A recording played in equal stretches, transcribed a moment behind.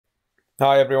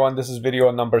Hi everyone, this is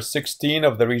video number 16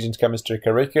 of the Regents Chemistry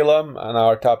curriculum, and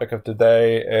our topic of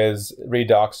today is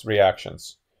redox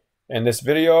reactions. In this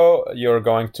video, you're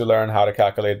going to learn how to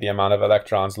calculate the amount of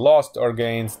electrons lost or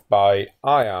gained by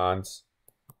ions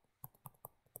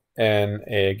in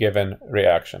a given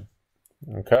reaction.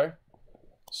 Okay,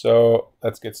 so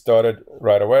let's get started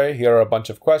right away. Here are a bunch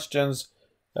of questions.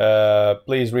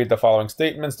 Please read the following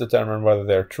statements, determine whether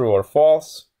they're true or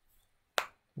false.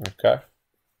 Okay.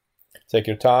 Take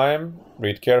your time,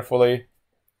 read carefully,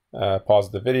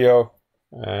 pause the video,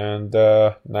 and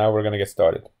now we're going to get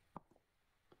started.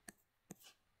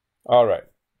 All right.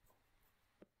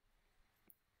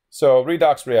 So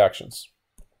redox reactions.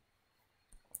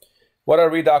 What are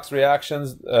redox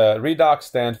reactions? Redox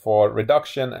stands for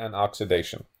reduction and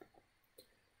oxidation.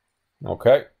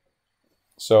 Okay.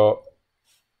 So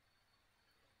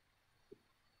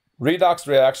redox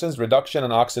reactions, reduction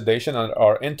and oxidation,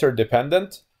 are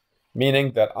interdependent,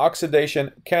 meaning that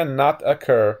oxidation cannot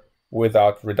occur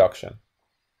without reduction.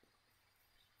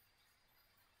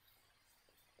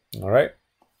 All right.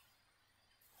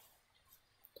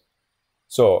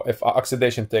 So if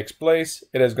oxidation takes place,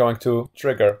 it is going to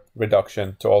trigger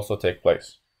reduction to also take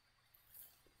place.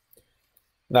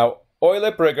 Now,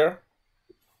 OILIP rigor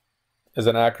is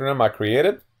an acronym I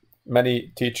created.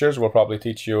 Many teachers will probably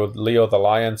teach you Leo the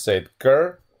Lion said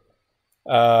GR.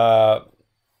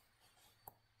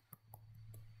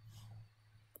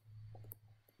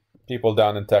 People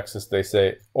down in Texas, they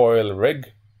say oil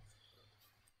rig.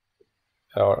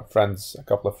 Or friends, a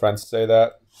couple of friends say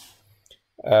that.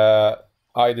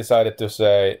 I decided to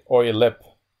say OILIP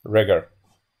rigor,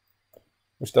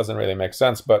 which doesn't really make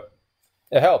sense, but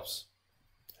it helps.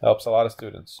 Helps a lot of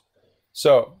students.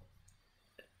 So,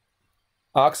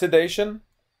 oxidation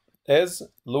is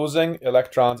losing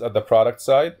electrons at the product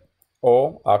side.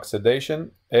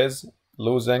 Oxidation is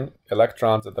losing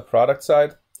electrons at the product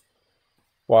side.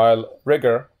 While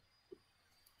rigor,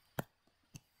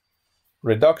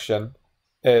 reduction,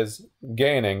 is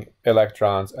gaining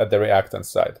electrons at the reactant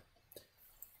side.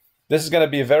 This is going to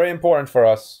be very important for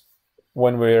us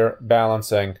when we're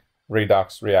balancing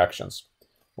redox reactions.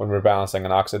 When we're balancing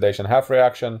an oxidation half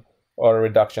reaction or a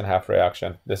reduction half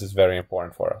reaction, this is very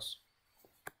important for us.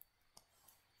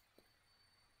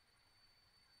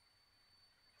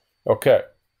 Okay.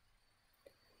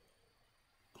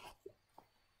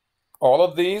 All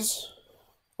of these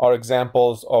are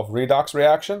examples of redox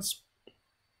reactions.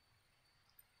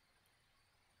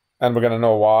 And we're going to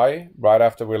know why right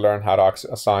after we learn how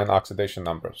to assign oxidation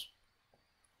numbers.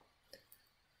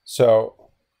 So,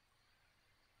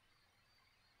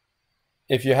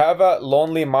 if you have a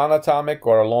lonely monatomic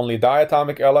or a lonely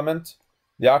diatomic element,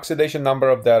 the oxidation number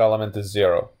of that element is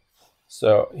 0.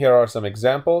 So, here are some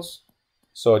examples.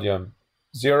 Sodium,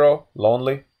 0,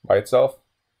 lonely, by itself.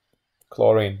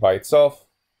 Chlorine by itself,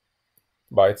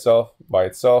 by itself, by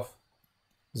itself.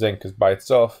 Zinc is by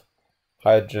itself.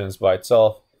 Hydrogen is by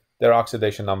itself. Their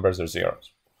oxidation numbers are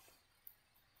zeros.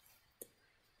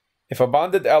 If a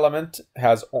bonded element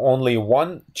has only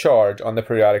one charge on the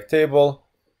periodic table,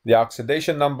 the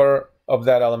oxidation number of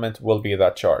that element will be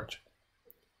that charge.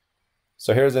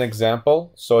 So here's an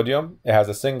example. Sodium, it has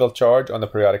a single charge on the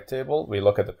periodic table. We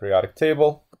look at the periodic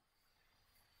table.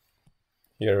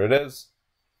 Here it is.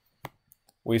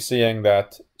 We're seeing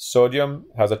that sodium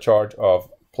has a charge of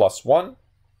 +1.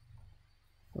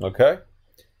 Okay.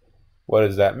 What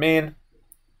does that mean?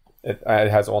 It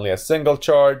has only a single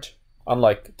charge.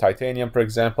 Unlike titanium, for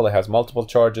example, it has multiple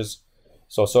charges.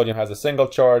 So sodium has a single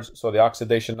charge. So the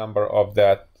oxidation number of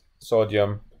that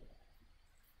sodium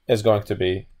is going to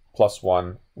be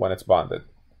 +1 when it's bonded.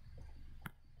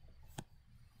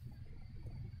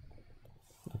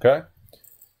 Okay.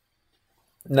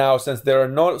 Now, since there are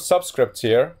no subscripts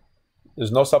here,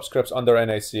 there's no subscripts under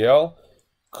NaCl,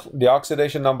 the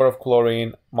oxidation number of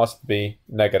chlorine must be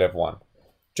 -1.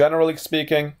 Generally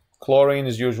speaking, chlorine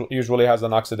is usually has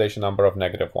an oxidation number of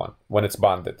 -1 when it's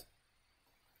bonded.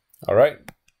 All right?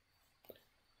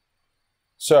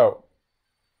 So,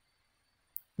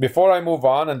 before I move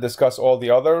on and discuss all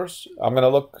the others, I'm going to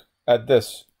look at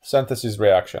this synthesis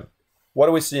reaction. What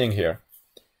are we seeing here?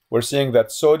 We're seeing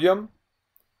that sodium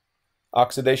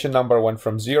oxidation number went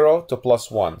from 0 to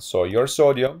 +1. So your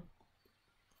sodium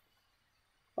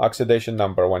oxidation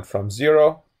number went from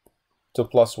 0 to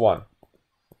 +1.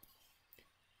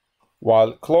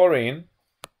 While chlorine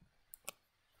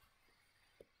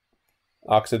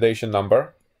oxidation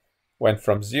number went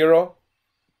from 0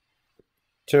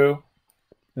 to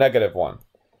 -1.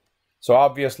 So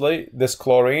obviously this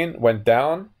chlorine went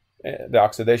down, the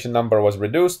oxidation number was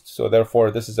reduced, so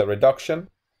therefore this is a reduction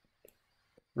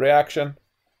reaction.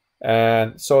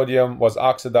 and sodium was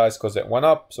oxidized because it went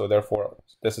up, so therefore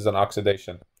this is an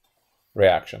oxidation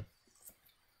reaction.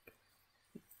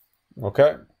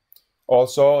 Okay.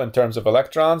 Also, in terms of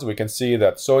electrons, we can see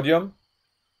that sodium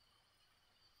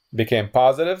became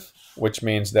positive, which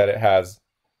means that it has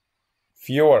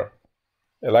fewer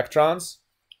electrons.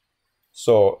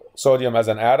 So sodium as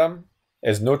an atom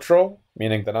is neutral,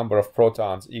 meaning the number of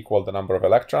protons equal the number of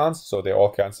electrons, so they all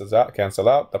cancel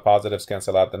out. The positives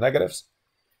cancel out the negatives.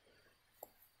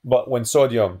 But when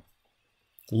sodium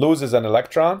loses an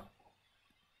electron,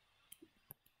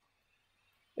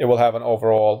 it will have an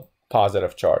overall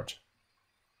positive charge.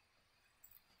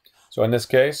 So in this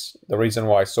case, the reason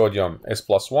why sodium is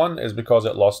 +1 is because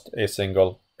it lost a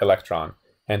single electron,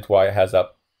 hence why it has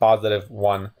a positive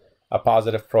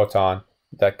proton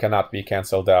that cannot be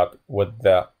cancelled out with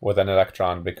an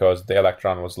electron because the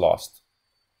electron was lost.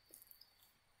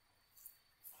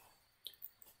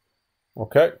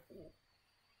 Okay.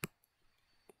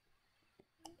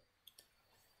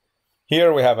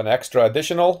 Here we have an extra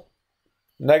additional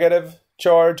negative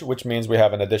charge, which means we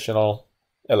have an additional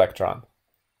electron.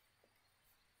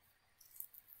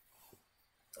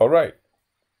 All right.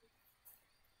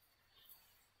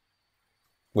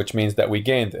 Which means that we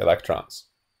gained electrons.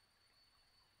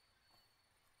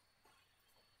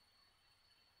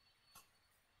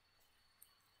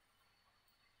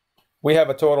 We have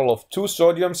a total of 2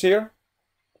 sodiums here,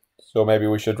 so maybe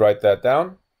we should write that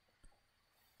down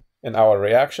in our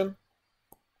reaction.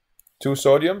 2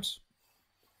 sodiums.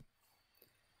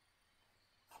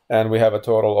 And we have a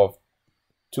total of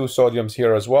 2 sodiums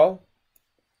here as well.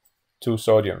 2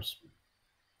 sodiums.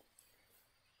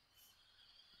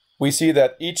 We see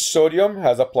that each sodium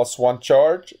has a +1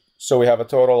 charge, so we have a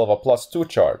total of a +2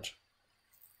 charge.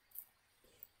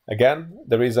 Again,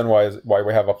 the reason why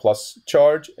we have a plus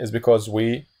charge is because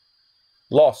we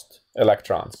lost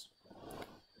electrons.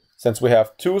 Since we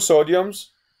have 2 sodiums,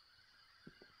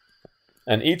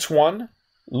 and each one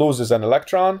loses an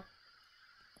electron,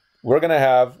 we're going to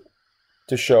have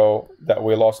to show that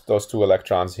we lost those 2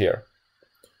 electrons here.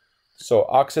 So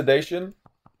oxidation,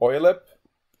 OILIP,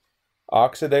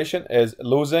 oxidation is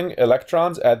losing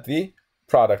electrons at the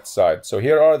product side. So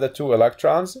here are the 2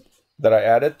 electrons that I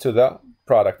added to the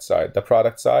product side. The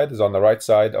product side is on the right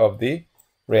side of the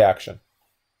reaction.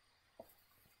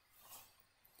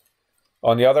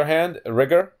 On the other hand,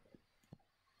 rigor,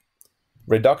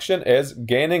 reduction is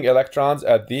gaining electrons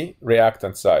at the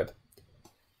reactant side.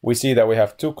 We see that we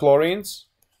have 2 chlorines,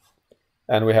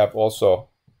 and we have also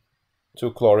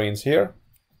 2 chlorines here.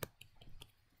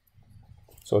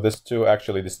 So this 2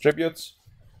 actually distributes,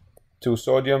 2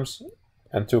 sodiums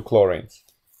and 2 chlorines.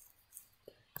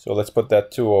 So let's put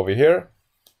that 2 over here.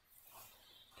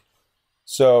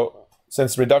 So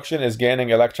since reduction is gaining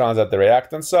electrons at the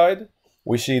reactant side,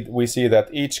 we see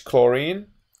that each chlorine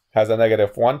has a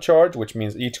 -1 charge, which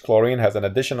means each chlorine has an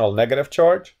additional negative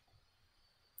charge.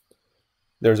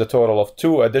 There's a total of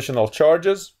 2 additional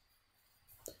charges.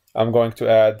 I'm going to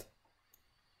add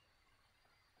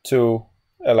 2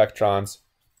 electrons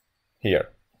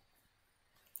here.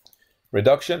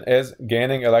 Reduction is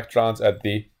gaining electrons at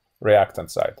the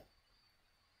reactant side.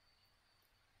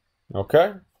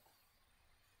 Okay.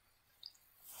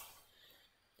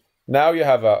 Now you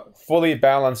have a fully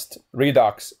balanced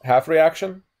redox half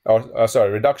reaction, or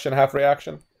reduction half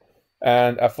reaction,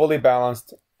 and a fully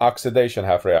balanced oxidation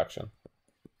half reaction.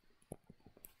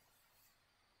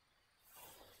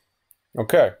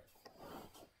 Okay.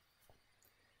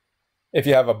 If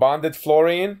you have a bonded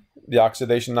fluorine, the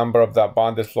oxidation number of that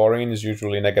bonded fluorine is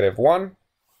usually -1.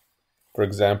 For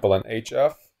example, in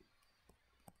HF,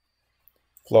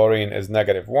 fluorine is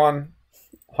 -1,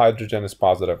 hydrogen is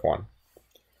 +1.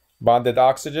 Bonded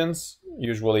oxygens,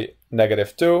 usually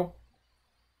 -2.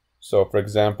 So for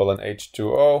example, in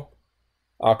H2O,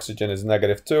 oxygen is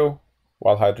 -2,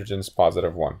 while hydrogen is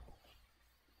 +1.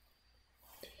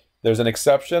 There's an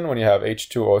exception when you have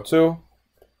H2O2.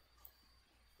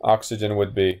 Oxygen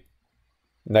would be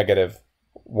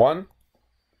 -1,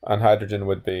 and hydrogen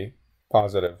would be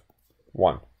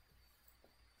 +1.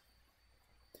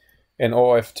 In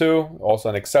OF2, also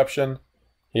an exception.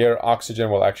 Here, oxygen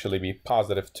will actually be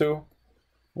 +2,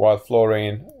 while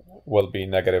fluorine will be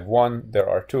 -1. There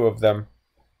are 2 of them,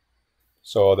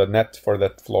 so the net for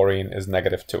that fluorine is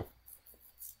 -2.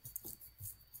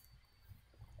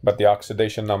 But the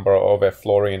oxidation number of a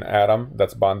fluorine atom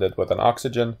that's bonded with an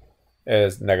oxygen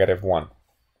is -1.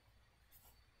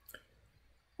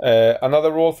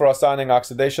 Another rule for assigning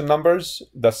oxidation numbers: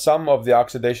 the sum of the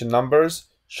oxidation numbers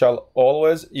shall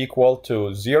always equal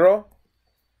to 0.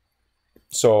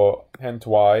 So hence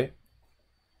why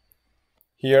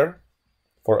here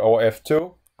for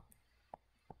OF2,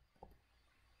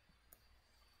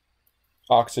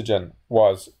 oxygen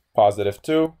was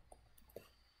 +2,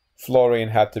 fluorine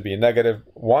had to be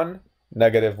 -1,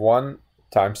 -1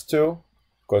 times 2,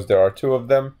 because there are 2 of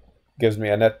them, gives me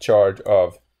a net charge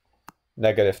of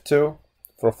 -2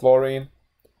 for fluorine,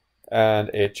 and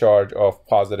a charge of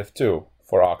 +2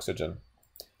 for oxygen.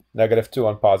 -2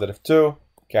 and +2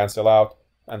 cancel out,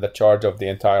 and the charge of the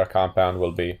entire compound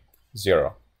will be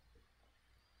 0.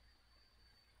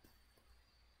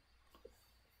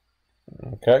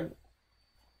 Okay.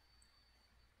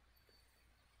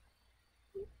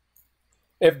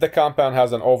 If the compound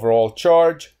has an overall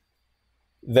charge,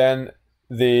 then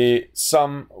the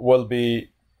sum will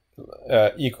be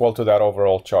equal to that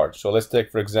overall charge. So let's take,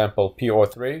 for example,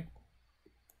 PO3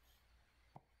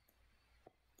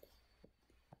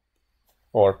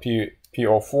 or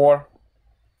PO4,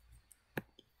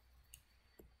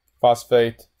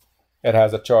 phosphate. It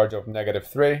has a charge of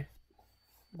 -3.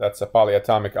 That's a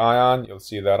polyatomic ion. You'll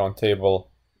see that on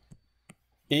table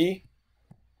E.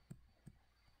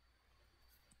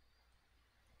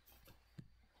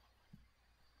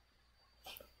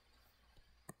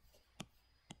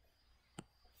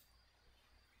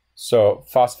 So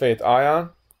phosphate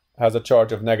ion has a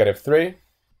charge of -3,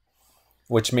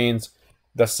 which means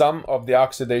the sum of the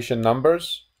oxidation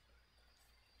numbers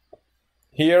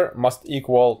here must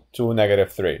equal to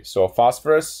 -3. So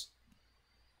phosphorus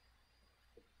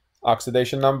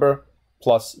oxidation number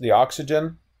plus the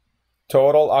oxygen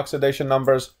total oxidation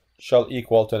numbers shall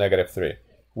equal to -3.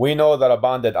 We know that a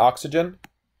bonded oxygen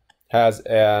has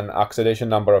an oxidation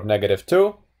number of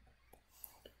 -2.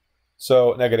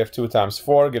 So -2 times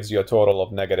 4 gives you a total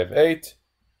of -8.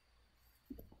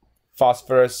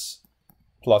 Phosphorus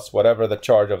plus whatever the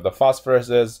charge of the phosphorus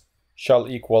is shall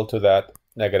equal to that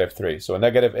 -3. So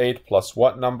 -8 plus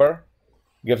what number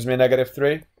gives me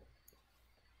 -3?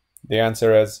 The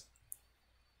answer is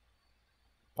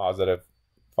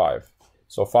 +5.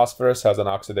 So phosphorus has an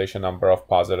oxidation number of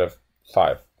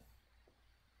 +5.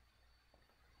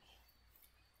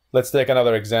 Let's take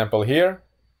another example here.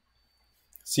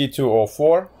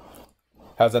 C2O4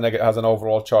 has an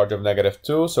overall charge of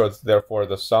 -2, so it's therefore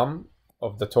the sum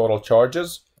of the total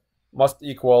charges must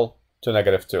equal to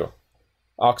 -2.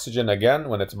 Oxygen, again,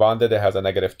 when it's bonded, it has a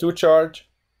 -2 charge.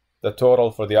 The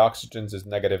total for the oxygens is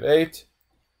 -8.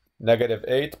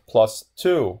 -8 plus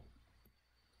 2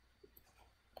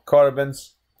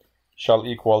 carbons shall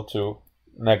equal to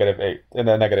 -8 and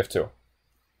then -2.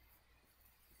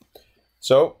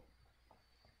 So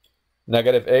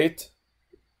 -8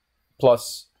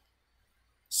 plus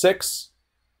 6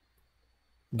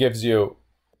 gives you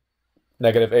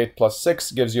 -8 plus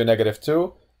 6 gives you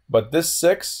 -2, but this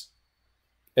 6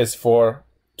 is for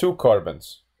 2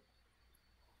 carbons.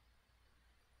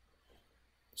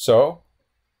 So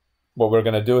what we're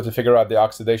going to do to figure out the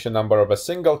oxidation number of a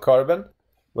single carbon,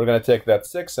 we're going to take that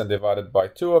 6 and divide it by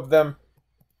 2 of them,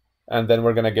 and then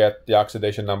we're going to get the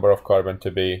oxidation number of carbon to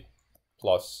be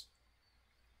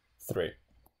 +3.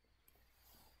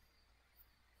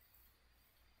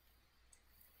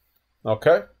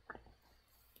 Okay?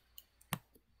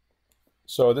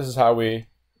 So this is how we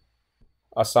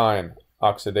assign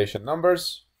oxidation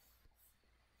numbers.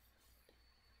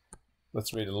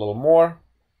 Let's read a little more.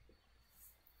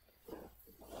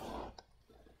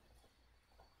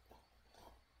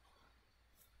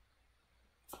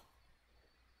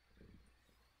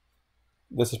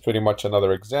 This is pretty much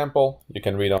another example. You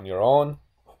can read on your own.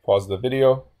 Pause the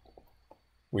video.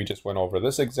 We just went over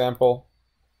this example.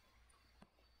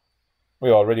 We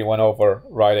already went over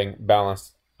writing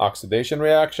balanced oxidation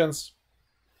reactions.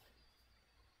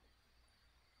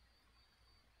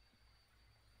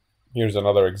 Here's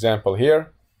another example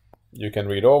here. You can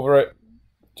read over it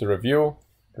to review.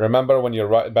 Remember, when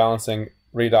you're balancing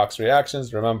redox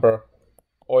reactions, remember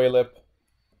OILIP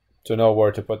to know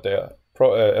where to put the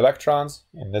electrons.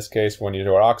 In this case, when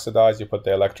you are oxidized, you put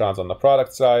the electrons on the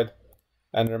product side.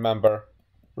 And remember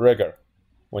rigor.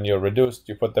 When you're reduced,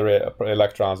 you put the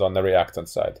electrons on the reactant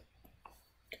side.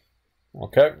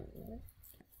 Okay.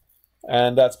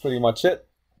 And that's pretty much it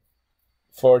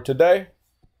for today.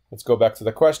 Let's go back to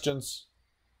the questions.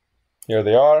 Here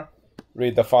they are.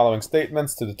 Read the following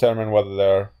statements to determine whether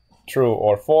they're true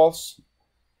or false.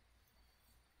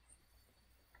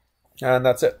 And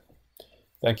that's it.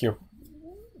 Thank you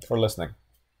for listening.